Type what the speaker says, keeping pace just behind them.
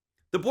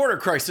The border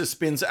crisis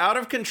spins out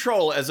of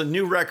control as a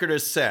new record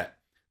is set.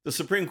 The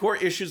Supreme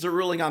Court issues a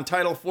ruling on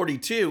Title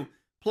 42,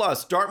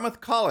 plus Dartmouth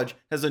College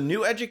has a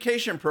new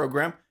education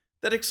program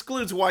that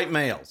excludes white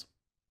males.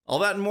 All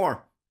that and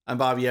more. I'm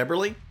Bobby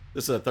Eberle.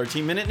 This is a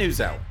 13-minute news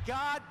hour.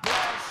 God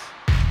bless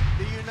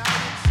the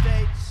United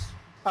States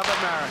of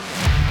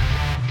America.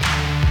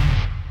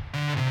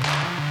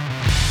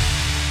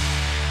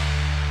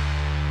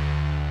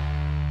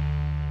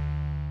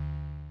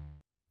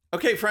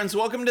 Okay, friends,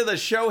 welcome to the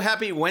show.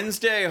 Happy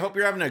Wednesday. I hope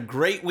you're having a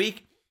great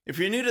week. If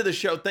you're new to the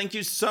show, thank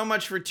you so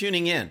much for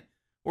tuning in.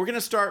 We're going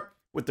to start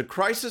with the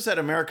crisis at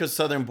America's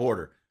southern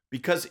border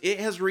because it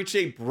has reached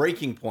a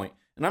breaking point.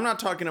 And I'm not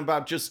talking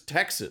about just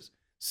Texas.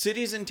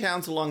 Cities and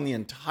towns along the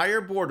entire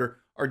border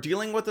are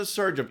dealing with a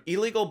surge of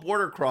illegal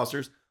border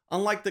crossers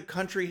unlike the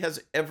country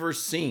has ever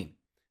seen.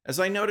 As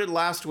I noted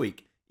last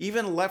week,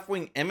 even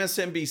left-wing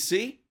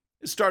MSNBC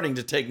is starting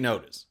to take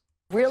notice.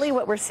 Really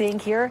what we're seeing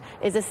here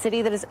is a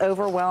city that is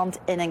overwhelmed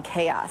and in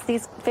chaos.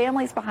 These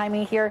families behind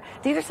me here,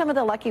 these are some of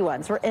the lucky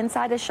ones. We're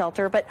inside a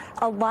shelter, but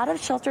a lot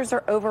of shelters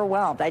are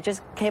overwhelmed. I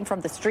just came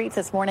from the streets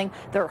this morning.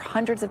 There are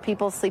hundreds of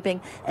people sleeping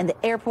in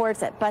the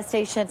airports, at bus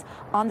stations,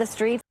 on the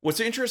streets.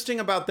 What's interesting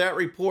about that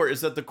report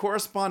is that the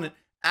correspondent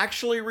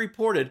actually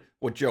reported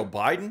what Joe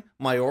Biden,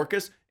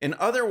 Mayorkas, and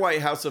other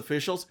White House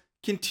officials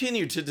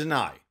continue to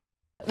deny.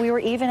 We were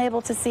even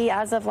able to see,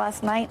 as of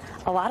last night,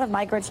 a lot of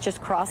migrants just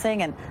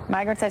crossing, and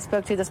migrants I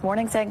spoke to this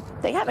morning saying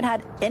they haven't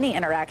had any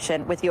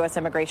interaction with U.S.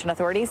 immigration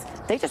authorities.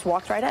 They just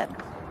walked right in.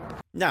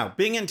 Now,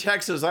 being in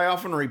Texas, I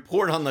often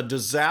report on the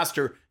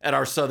disaster at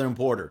our southern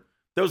border.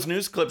 Those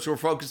news clips were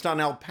focused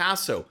on El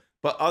Paso,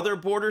 but other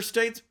border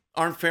states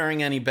aren't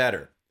faring any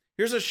better.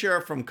 Here's a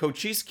sheriff from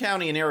Cochise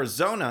County in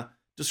Arizona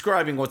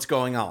describing what's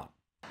going on.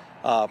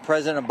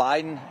 President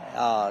Biden,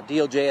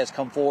 DOJ has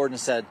come forward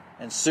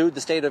and sued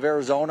the state of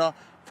Arizona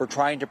for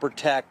trying to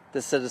protect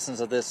the citizens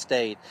of this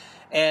state.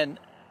 And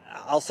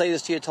I'll say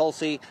this to you,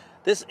 Tulsi,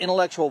 this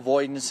intellectual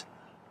avoidance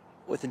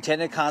with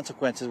intended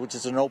consequences, which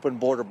is an open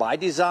border by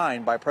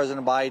design by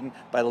President Biden,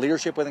 by the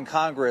leadership within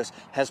Congress,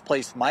 has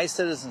placed my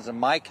citizens in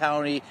my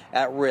county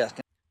at risk.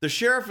 The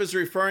sheriff is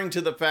referring to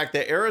the fact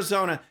that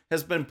Arizona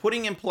has been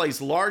putting in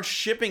place large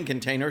shipping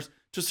containers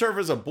to serve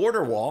as a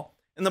border wall,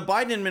 and the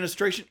Biden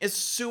administration is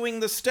suing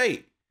the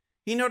state.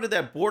 He noted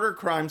that border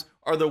crimes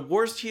are the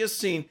worst he has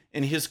seen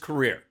in his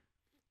career.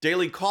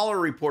 Daily Caller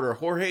reporter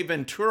Jorge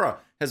Ventura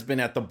has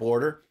been at the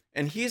border,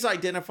 and he's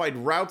identified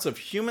routes of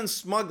human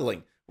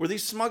smuggling where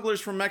these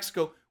smugglers from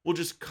Mexico will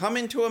just come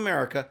into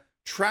America,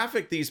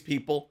 traffic these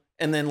people,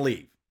 and then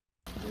leave.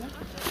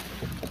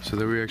 So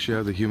there we actually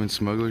have the human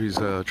smuggler. He's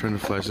trying to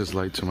flash this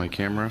light to my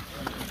camera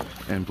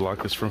and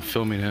block us from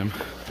filming him.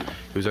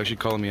 He was actually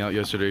calling me out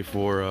yesterday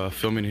for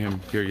filming him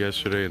here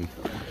yesterday, and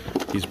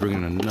he's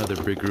bringing another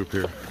big group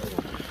here.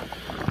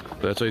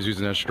 That's why he's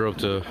using that strobe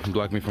to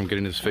block me from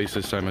getting his face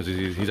this time, as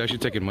he's actually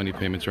taking money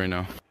payments right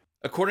now.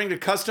 According to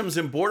Customs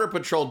and Border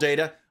Patrol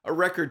data, a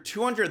record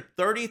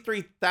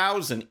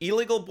 233,000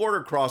 illegal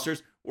border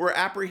crossers were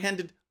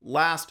apprehended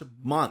last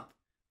month.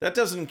 That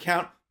doesn't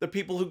count the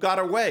people who got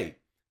away.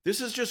 This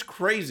is just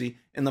crazy,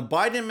 and the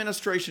Biden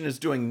administration is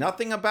doing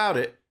nothing about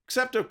it,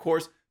 except, of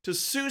course, to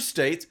sue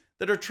states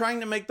that are trying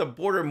to make the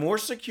border more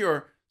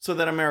secure so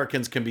that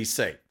Americans can be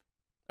safe.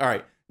 All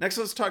right, next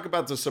let's talk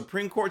about the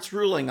Supreme Court's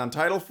ruling on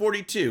Title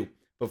 42.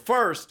 But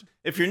first,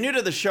 if you're new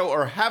to the show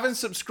or haven't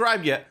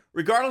subscribed yet,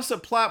 regardless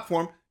of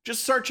platform,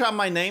 just search out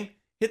my name,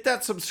 hit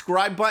that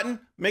subscribe button,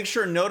 make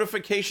sure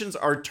notifications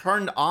are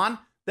turned on.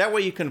 That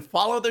way you can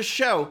follow the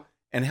show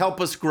and help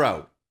us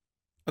grow.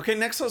 Okay,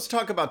 next let's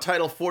talk about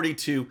Title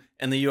 42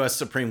 and the U.S.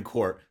 Supreme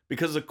Court,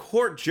 because the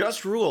court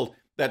just ruled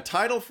that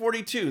Title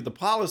 42, the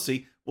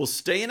policy, will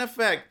stay in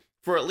effect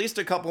for at least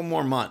a couple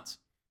more months.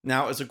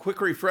 Now, as a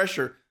quick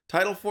refresher,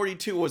 Title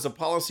 42 was a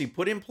policy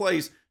put in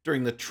place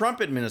during the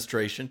Trump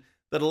administration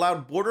that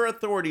allowed border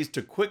authorities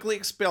to quickly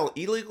expel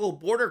illegal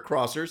border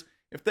crossers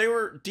if they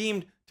were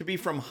deemed to be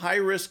from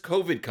high-risk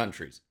COVID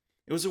countries.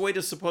 It was a way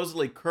to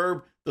supposedly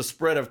curb the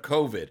spread of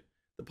COVID.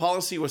 The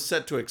policy was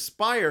set to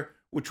expire,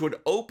 which would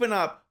open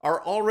up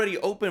our already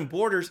open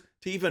borders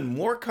to even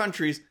more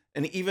countries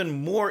and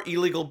even more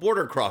illegal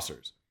border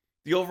crossers.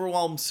 The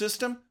overwhelmed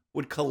system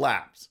would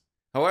collapse.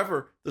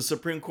 However, the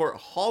Supreme Court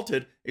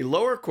halted a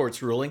lower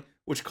court's ruling,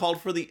 which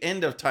called for the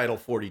end of Title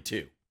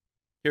 42.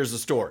 Here's the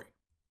story.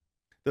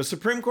 The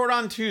Supreme Court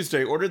on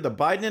Tuesday ordered the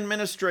Biden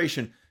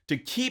administration to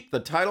keep the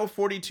Title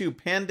 42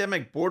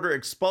 pandemic border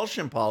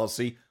expulsion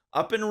policy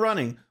up and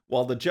running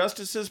while the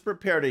justices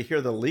prepare to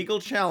hear the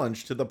legal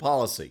challenge to the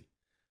policy.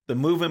 The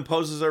move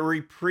imposes a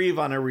reprieve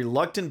on a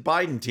reluctant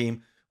Biden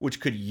team, which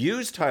could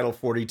use Title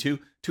 42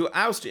 to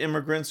oust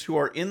immigrants who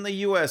are in the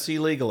U.S.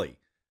 illegally.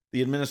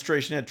 The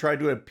administration had tried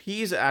to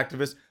appease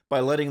activists by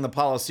letting the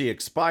policy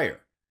expire.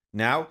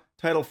 Now,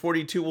 Title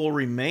 42 will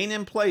remain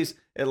in place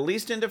at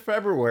least into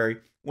February,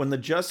 when the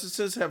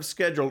justices have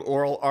scheduled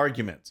oral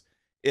arguments.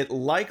 It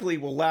likely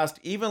will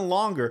last even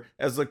longer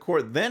as the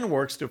court then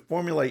works to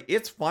formulate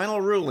its final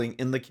ruling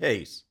in the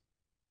case.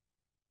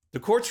 The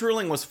court's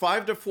ruling was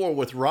 5-4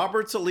 with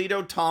Roberts,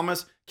 Alito,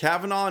 Thomas,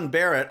 Kavanaugh, and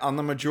Barrett on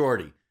the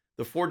majority.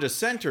 The 4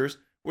 dissenters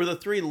were the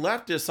 3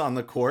 leftists on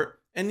the court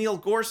and Neil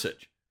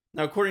Gorsuch.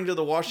 Now, according to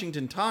the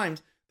Washington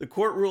Times, the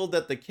court ruled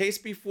that the case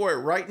before it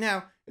right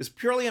now is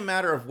purely a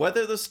matter of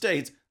whether the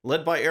states,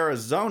 led by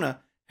Arizona,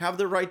 have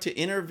the right to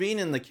intervene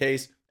in the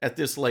case at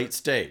this late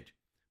stage.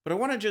 But I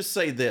want to just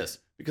say this,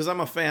 because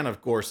I'm a fan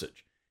of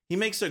Gorsuch. He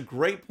makes a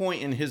great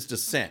point in his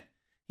dissent.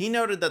 He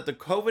noted that the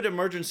COVID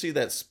emergency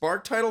that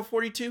sparked Title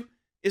 42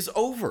 is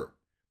over.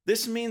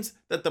 This means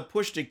that the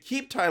push to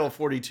keep Title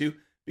 42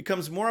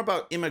 becomes more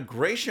about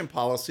immigration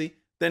policy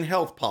than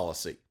health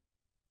policy.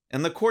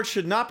 And the court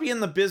should not be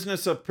in the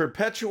business of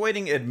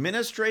perpetuating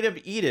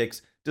administrative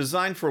edicts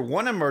designed for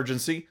one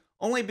emergency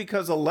only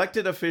because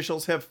elected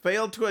officials have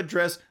failed to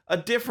address a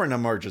different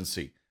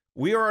emergency.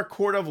 We are a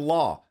court of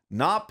law,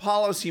 not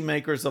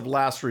policymakers of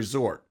last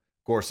resort,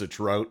 Gorsuch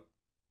wrote.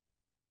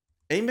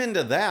 Amen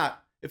to that.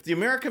 If the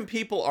American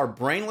people are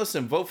brainless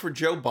and vote for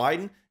Joe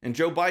Biden, and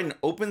Joe Biden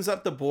opens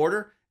up the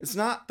border, it's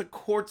not the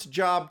court's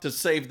job to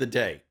save the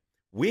day.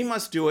 We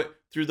must do it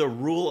through the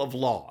rule of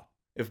law.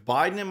 If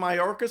Biden and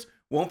Mayorkas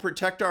won't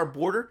protect our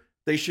border,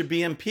 they should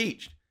be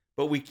impeached.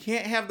 But we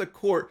can't have the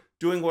court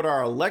doing what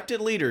our elected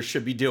leaders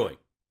should be doing.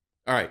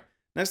 All right,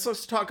 next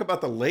let's talk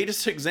about the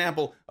latest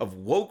example of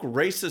woke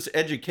racist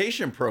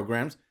education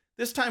programs,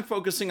 this time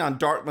focusing on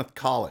Dartmouth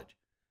College.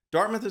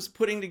 Dartmouth is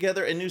putting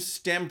together a new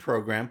STEM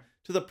program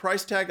to the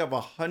price tag of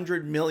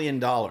 $100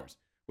 million,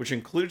 which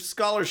includes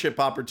scholarship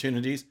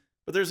opportunities,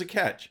 but there's a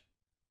catch.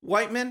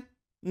 White men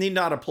need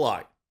not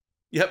apply.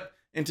 Yep,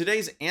 in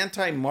today's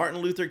anti-Martin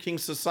Luther King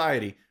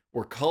society,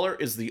 where color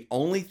is the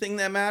only thing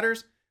that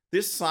matters,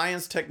 this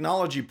science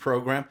technology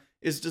program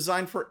is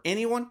designed for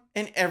anyone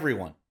and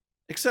everyone,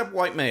 except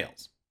white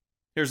males.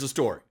 Here's the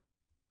story.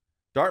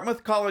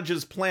 Dartmouth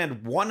College's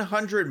planned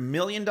 $100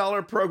 million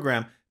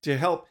program to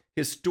help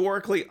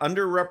historically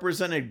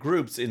underrepresented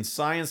groups in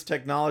science,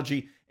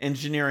 technology,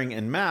 engineering,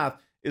 and math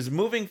is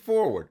moving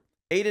forward,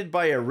 aided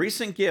by a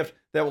recent gift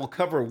that will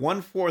cover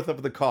 1/4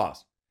 of the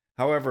cost.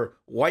 However,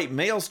 white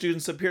male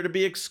students appear to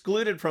be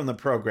excluded from the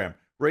program,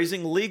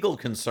 raising legal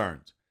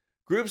concerns.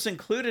 Groups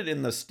included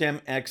in the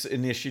STEM-X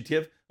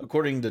initiative,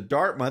 according to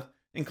Dartmouth,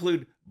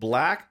 include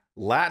Black,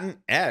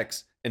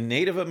 Latinx, and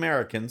Native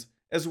Americans,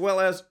 as well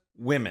as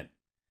women.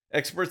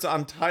 Experts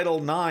on Title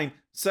IX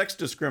sex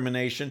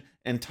discrimination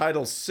and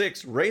Title VI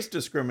race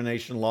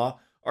discrimination law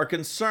are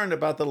concerned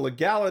about the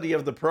legality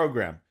of the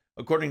program,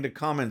 according to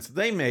comments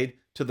they made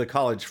to the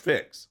College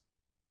Fix.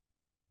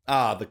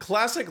 The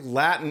classic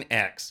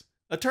Latinx,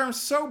 a term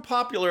so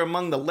popular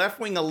among the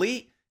left-wing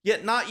elite,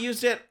 yet not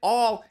used at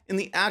all in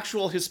the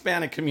actual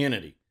Hispanic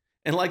community.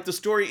 And like the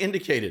story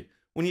indicated,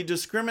 when you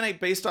discriminate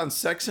based on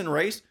sex and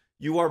race,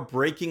 you are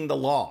breaking the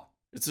law.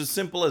 It's as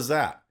simple as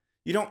that.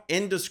 You don't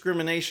end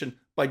discrimination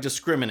by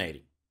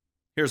discriminating.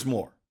 Here's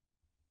more.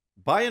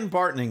 Byron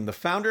Bartning, the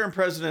founder and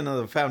president of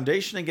the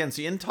Foundation Against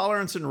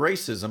Intolerance and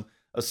Racism,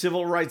 a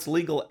civil rights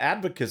legal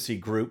advocacy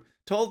group,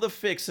 told The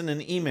Fix in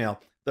an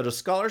email that a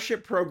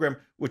scholarship program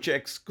which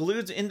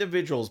excludes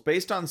individuals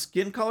based on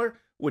skin color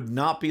would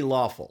not be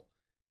lawful.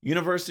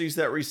 Universities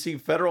that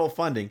receive federal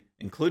funding,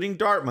 including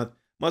Dartmouth,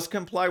 must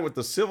comply with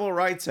the Civil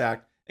Rights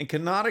Act and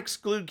cannot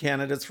exclude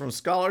candidates from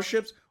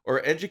scholarships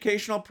or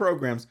educational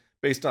programs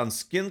based on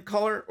skin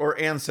color or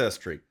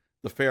ancestry,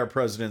 the FAIR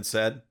president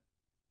said.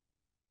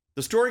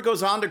 The story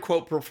goes on to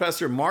quote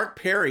Professor Mark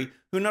Perry,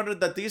 who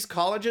noted that these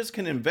colleges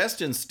can invest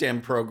in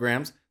STEM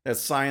programs, that's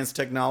science,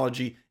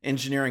 technology,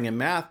 engineering, and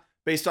math,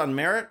 based on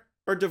merit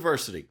or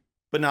diversity,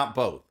 but not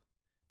both.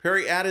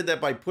 Perry added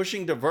that by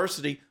pushing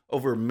diversity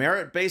over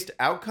merit-based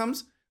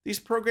outcomes, these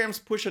programs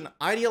push an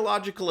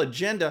ideological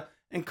agenda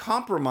and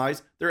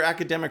compromise their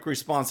academic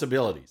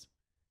responsibilities.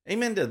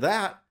 Amen to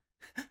that.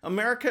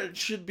 America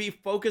should be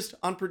focused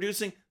on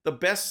producing the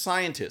best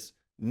scientists,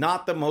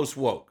 not the most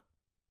woke.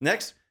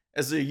 Next,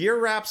 as the year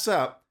wraps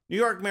up, New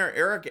York Mayor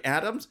Eric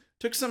Adams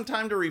took some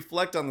time to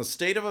reflect on the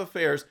state of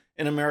affairs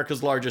in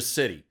America's largest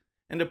city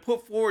and to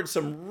put forward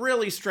some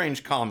really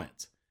strange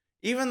comments.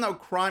 Even though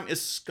crime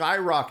is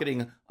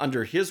skyrocketing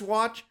under his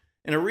watch,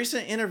 in a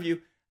recent interview,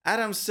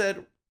 Adams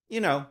said,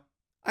 I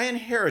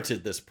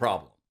inherited this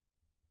problem.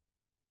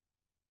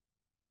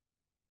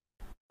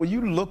 When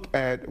you look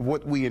at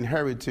what we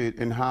inherited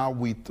and how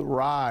we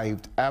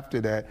thrived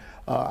after that,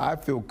 I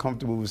feel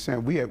comfortable with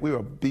saying we were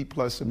a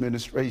B-plus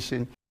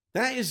administration.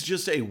 That is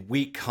just a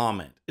weak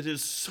comment. It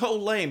is so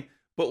lame,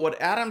 but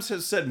what Adams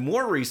has said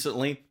more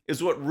recently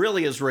is what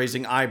really is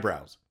raising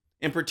eyebrows.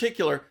 In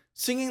particular,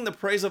 singing the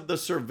praise of the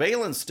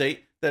surveillance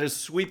state that is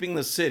sweeping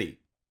the city.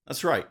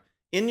 That's right.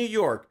 In New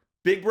York,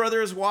 Big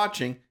Brother is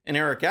watching, and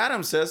Eric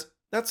Adams says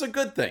that's a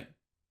good thing.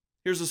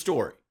 Here's the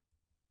story.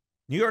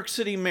 New York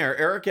City Mayor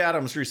Eric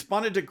Adams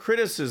responded to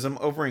criticism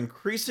over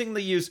increasing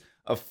the use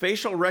of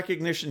facial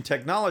recognition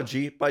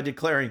technology by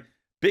declaring,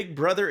 "Big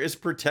Brother is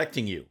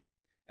protecting you."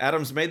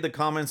 Adams made the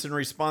comments in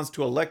response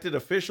to elected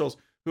officials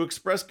who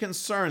expressed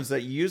concerns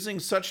that using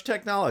such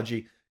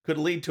technology could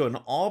lead to an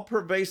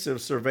all-pervasive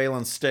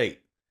surveillance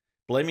state.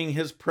 Blaming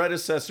his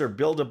predecessor,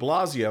 Bill de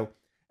Blasio,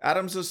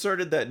 Adams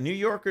asserted that New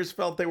Yorkers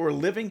felt they were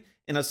living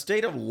in a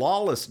state of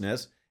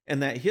lawlessness and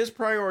that his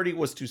priority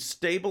was to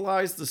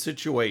stabilize the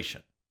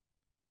situation.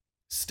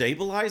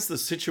 Stabilize the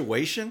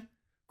situation?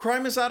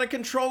 Crime is out of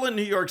control in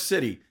New York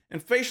City,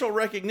 and facial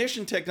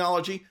recognition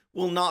technology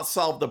will not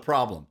solve the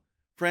problem.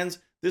 Friends,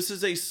 this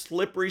is a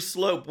slippery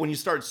slope when you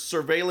start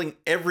surveilling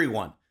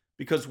everyone,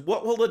 because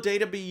what will the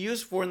data be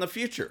used for in the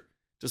future?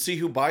 To see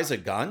who buys a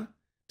gun?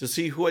 To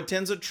see who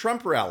attends a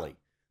Trump rally?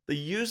 The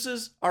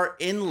uses are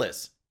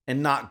endless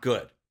and not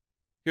good.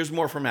 Here's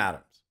more from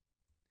Adams.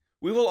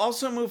 We will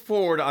also move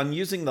forward on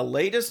using the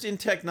latest in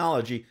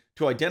technology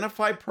to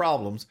identify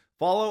problems,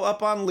 follow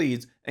up on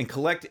leads, and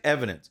collect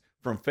evidence,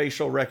 from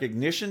facial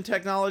recognition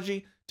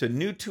technology to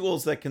new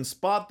tools that can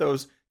spot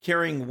those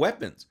carrying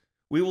weapons.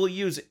 We will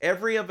use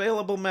every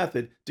available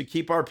method to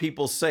keep our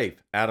people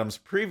safe, Adams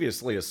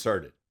previously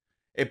asserted.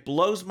 It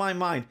blows my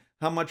mind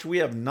how much we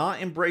have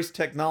not embraced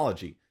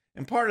technology,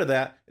 and part of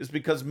that is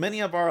because many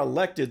of our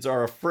electeds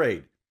are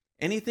afraid.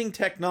 Anything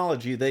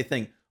technology, they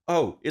think,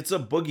 oh, it's a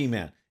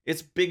boogeyman.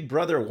 It's Big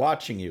Brother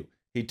watching you,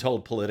 he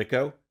told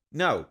Politico.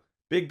 No,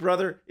 Big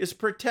Brother is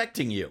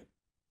protecting you.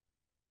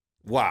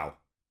 Wow.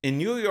 In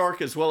New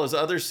York, as well as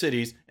other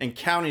cities and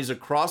counties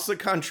across the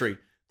country,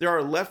 there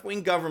are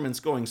left-wing governments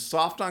going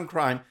soft on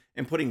crime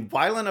and putting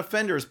violent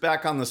offenders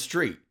back on the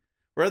street.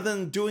 Rather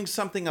than doing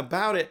something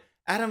about it,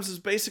 Adams is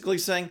basically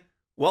saying,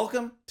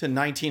 welcome to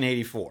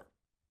 1984.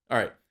 All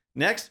right,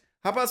 next,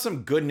 how about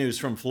some good news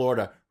from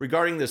Florida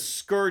regarding this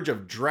scourge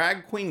of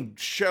drag queen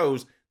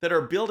shows that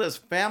are billed as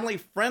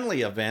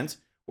family-friendly events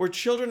where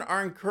children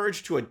are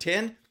encouraged to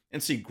attend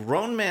and see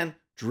grown men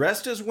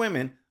dressed as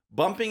women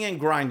bumping and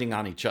grinding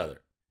on each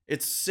other.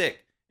 It's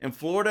sick, and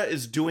Florida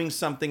is doing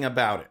something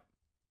about it.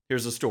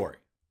 Here's the story.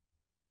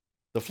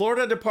 The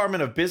Florida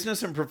Department of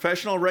Business and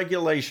Professional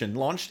Regulation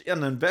launched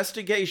an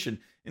investigation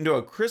into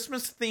a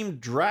Christmas-themed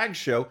drag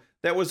show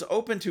that was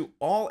open to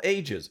all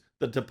ages,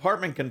 the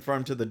department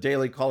confirmed to the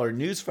Daily Caller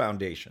News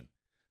Foundation.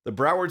 The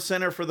Broward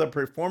Center for the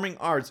Performing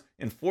Arts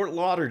in Fort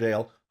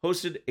Lauderdale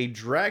hosted a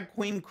Drag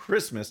Queen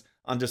Christmas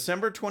on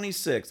December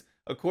 26th,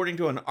 according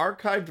to an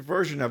archived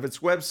version of its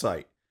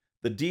website.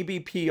 The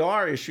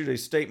DBPR issued a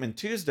statement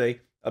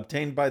Tuesday,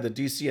 obtained by the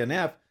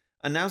DCNF,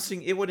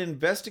 announcing it would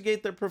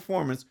investigate the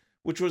performance,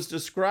 which was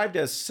described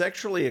as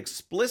sexually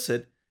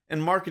explicit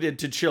and marketed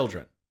to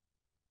children.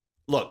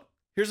 Look,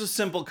 here's a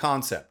simple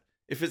concept.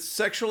 If it's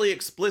sexually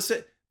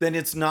explicit, then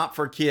it's not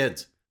for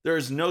kids. There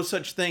is no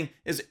such thing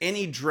as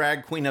any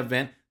drag queen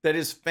event that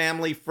is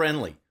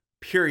family-friendly,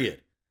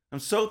 period. I'm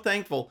so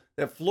thankful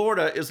that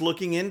Florida is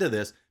looking into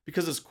this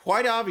because it's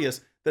quite obvious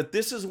that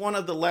this is one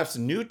of the left's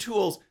new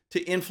tools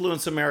to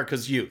influence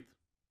America's youth.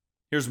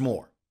 Here's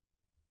more.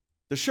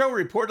 The show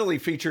reportedly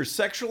features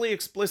sexually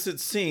explicit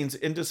scenes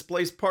and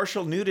displays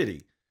partial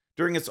nudity.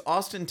 During its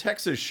Austin,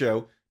 Texas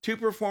show, two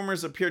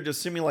performers appeared to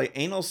simulate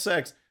anal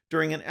sex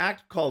during an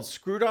act called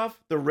Screwed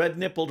Off the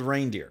Red-Nippled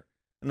Reindeer.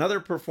 Another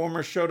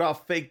performer showed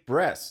off fake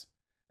breasts.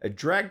 A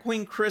Drag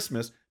Queen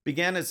Christmas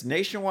began its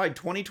nationwide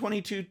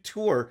 2022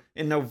 tour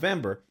in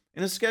November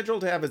and is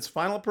scheduled to have its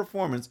final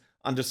performance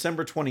on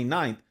December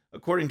 29th,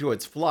 according to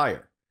its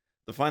flyer.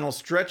 The final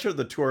stretch of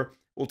the tour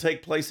will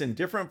take place in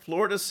different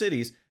Florida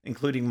cities,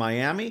 including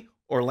Miami,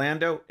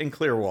 Orlando, and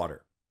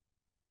Clearwater.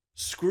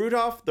 Screwed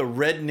Off the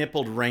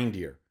Red-Nippled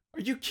Reindeer. Are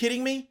you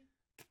kidding me?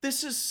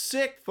 This is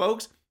sick,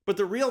 folks. But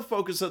the real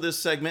focus of this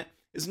segment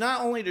is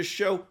not only to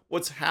show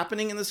what's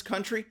happening in this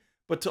country,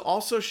 but to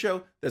also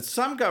show that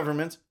some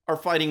governments are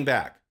fighting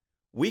back.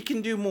 We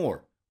can do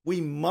more. We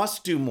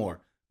must do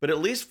more. But at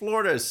least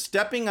Florida is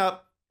stepping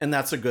up, and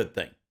that's a good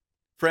thing.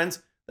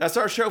 Friends, that's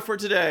our show for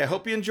today. I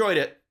hope you enjoyed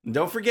it. And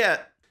don't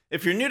forget,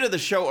 if you're new to the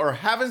show or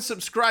haven't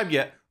subscribed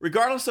yet,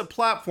 regardless of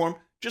platform,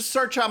 just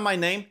search out my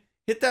name,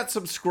 hit that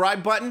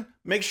subscribe button,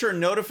 make sure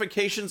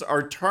notifications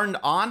are turned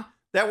on.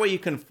 That way you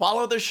can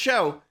follow the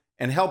show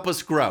and help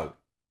us grow.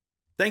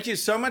 Thank you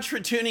so much for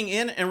tuning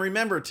in, and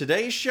remember,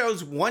 today's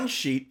show's one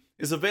sheet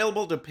is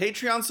available to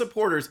Patreon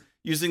supporters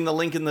using the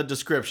link in the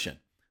description.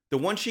 The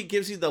one sheet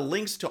gives you the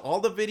links to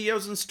all the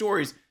videos and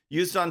stories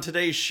used on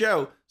today's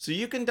show so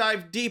you can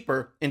dive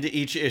deeper into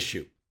each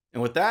issue.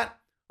 And with that,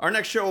 our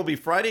next show will be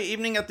Friday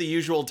evening at the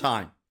usual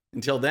time.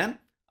 Until then,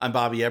 I'm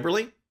Bobby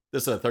Eberle.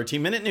 This is a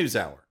 13-Minute News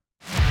Hour.